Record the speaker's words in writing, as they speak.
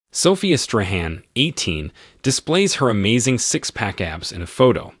Sophia Strahan, 18, displays her amazing six-pack abs in a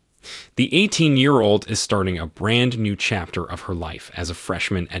photo. The 18-year-old is starting a brand new chapter of her life as a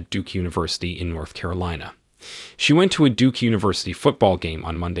freshman at Duke University in North Carolina. She went to a Duke University football game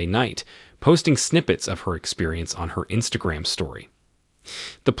on Monday night, posting snippets of her experience on her Instagram story.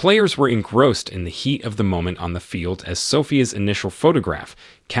 The players were engrossed in the heat of the moment on the field as Sophia's initial photograph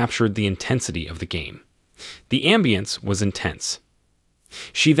captured the intensity of the game. The ambience was intense.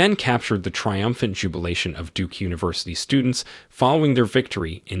 She then captured the triumphant jubilation of Duke University students following their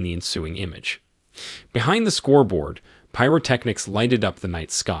victory in the ensuing image. Behind the scoreboard, pyrotechnics lighted up the night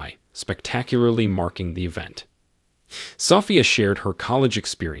sky, spectacularly marking the event. Sophia shared her college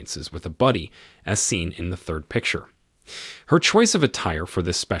experiences with a buddy, as seen in the third picture. Her choice of attire for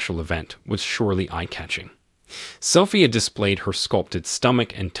this special event was surely eye-catching. Sophia displayed her sculpted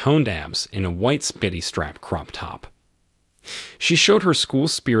stomach and toned abs in a white spaghetti strap crop top. She showed her school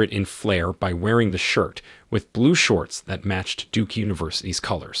spirit in flair by wearing the shirt with blue shorts that matched Duke University's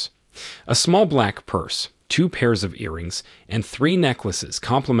colors. A small black purse, 2 pairs of earrings, and 3 necklaces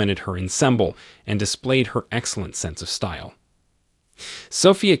complemented her ensemble and displayed her excellent sense of style.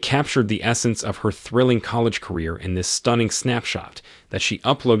 Sophia captured the essence of her thrilling college career in this stunning snapshot that she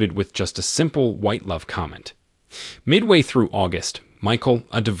uploaded with just a simple white love comment. Midway through August, Michael,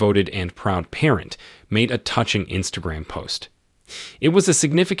 a devoted and proud parent, made a touching Instagram post. It was a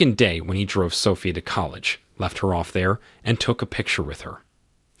significant day when he drove Sophia to college, left her off there, and took a picture with her.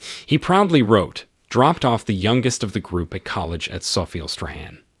 He proudly wrote, "Dropped off the youngest of the group at college at Sophia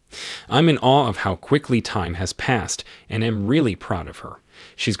Strahan. I'm in awe of how quickly time has passed and am really proud of her.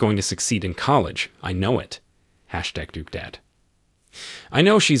 She's going to succeed in college, I know it. #DukeDad. I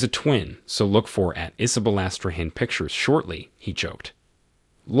know she's a twin, so look for at Isabella Strahan pictures shortly," he joked.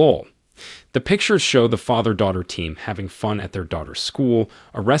 Lol. The pictures show the father-daughter team having fun at their daughter's school,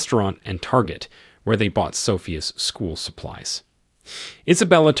 a restaurant, and Target, where they bought Sophia's school supplies.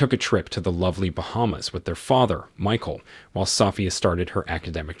 Isabella took a trip to the lovely Bahamas with their father, Michael, while Sophia started her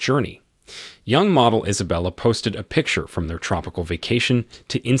academic journey. Young model Isabella posted a picture from their tropical vacation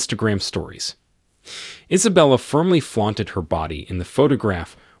to Instagram stories. Isabella firmly flaunted her body in the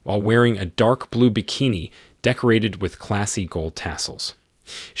photograph while wearing a dark blue bikini decorated with classy gold tassels.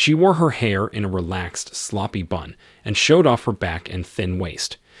 She wore her hair in a relaxed, sloppy bun and showed off her back and thin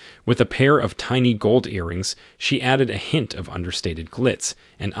waist. With a pair of tiny gold earrings, she added a hint of understated glitz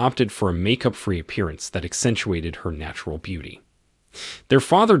and opted for a makeup-free appearance that accentuated her natural beauty. Their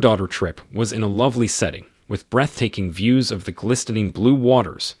father-daughter trip was in a lovely setting, with breathtaking views of the glistening blue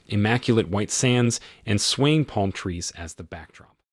waters, immaculate white sands, and swaying palm trees as the backdrop.